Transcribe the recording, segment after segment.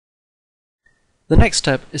The next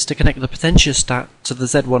step is to connect the potentiostat to the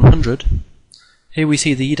Z100. Here we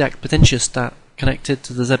see the eDAQ potentiostat connected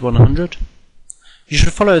to the Z100. You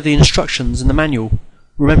should follow the instructions in the manual,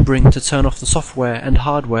 remembering to turn off the software and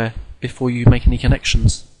hardware before you make any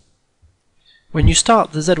connections. When you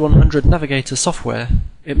start the Z100 Navigator software,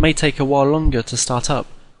 it may take a while longer to start up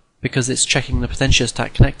because it's checking the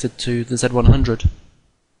potentiostat connected to the Z100.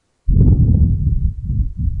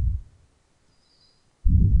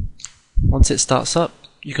 Once it starts up,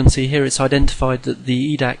 you can see here it's identified that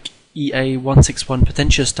the eDAQ EA163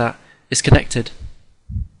 Potentiostat is connected.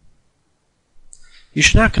 You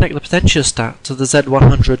should now connect the potentiostat to the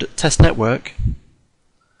Z100 test network.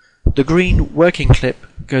 The green working clip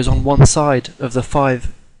goes on one side of the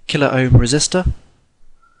 5 kilo-ohm resistor.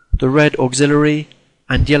 The red auxiliary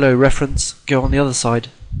and yellow reference go on the other side.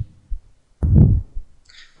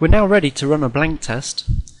 We're now ready to run a blank test.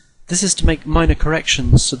 This is to make minor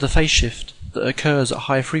corrections to the phase shift that occurs at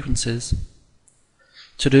higher frequencies.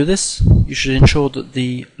 To do this, you should ensure that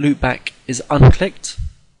the loopback is unclicked.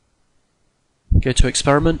 Go to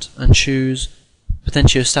Experiment and choose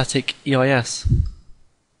Potentiostatic EIS.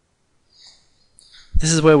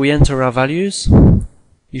 This is where we enter our values.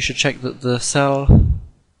 You should check that the cell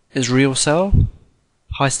is real cell,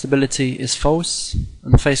 high stability is false,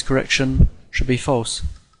 and the phase correction should be false.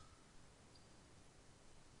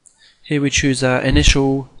 Here we choose our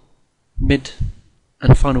initial, mid,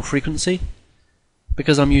 and final frequency.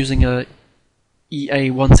 Because I'm using a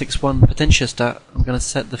EA161 potentiostat, I'm going to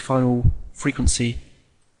set the final frequency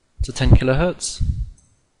to 10 kHz.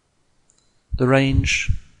 The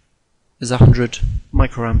range is 100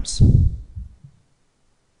 microamps.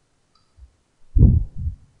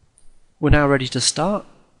 We're now ready to start,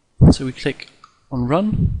 so we click on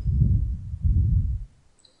Run.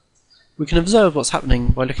 We can observe what's happening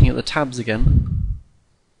by looking at the tabs again.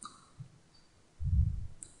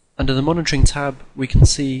 Under the Monitoring tab, we can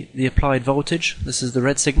see the applied voltage. This is the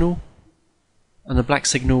red signal, and the black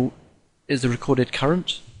signal is the recorded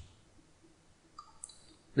current.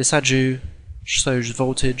 L'EIS2 shows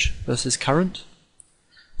voltage versus current.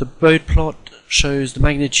 The bode plot shows the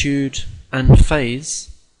magnitude and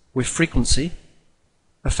phase with frequency.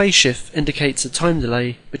 A phase shift indicates a time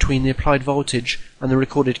delay between the applied voltage and the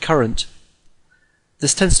recorded current.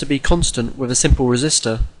 This tends to be constant with a simple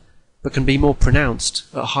resistor, but can be more pronounced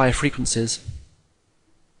at higher frequencies.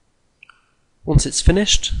 Once it's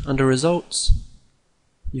finished, under Results,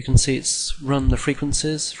 you can see it's run the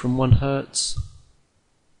frequencies from 1 Hz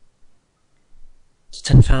to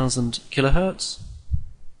 10,000 kHz.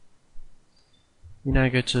 We now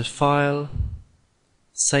go to File,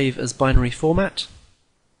 Save as Binary Format,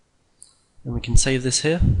 and we can save this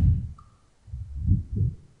here.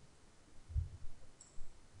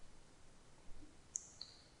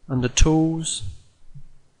 Under Tools,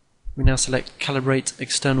 we now select Calibrate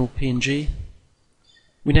External PNG.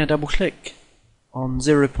 We now double click on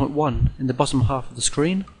 0.1 in the bottom half of the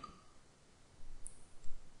screen,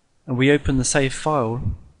 and we open the save file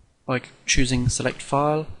by choosing Select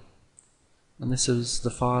File, and this is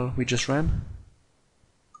the file we just ran.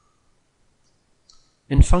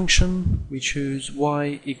 In Function, we choose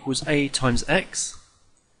y equals a times x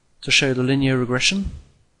to show the linear regression.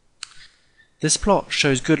 This plot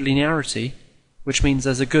shows good linearity, which means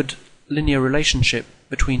there's a good linear relationship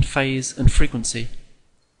between phase and frequency.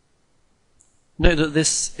 Note that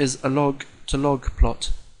this is a log-to-log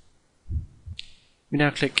plot. We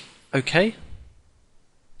now click OK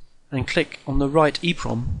and click on the right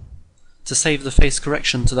EEPROM to save the phase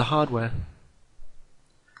correction to the hardware.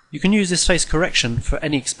 You can use this phase correction for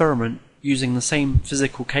any experiment using the same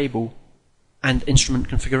physical cable and instrument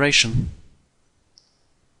configuration.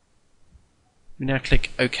 We now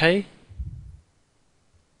click OK,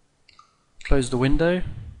 close the window,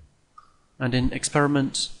 and in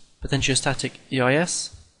Experiment Potentiostatic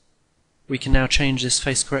EIS, we can now change this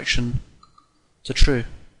phase correction to true.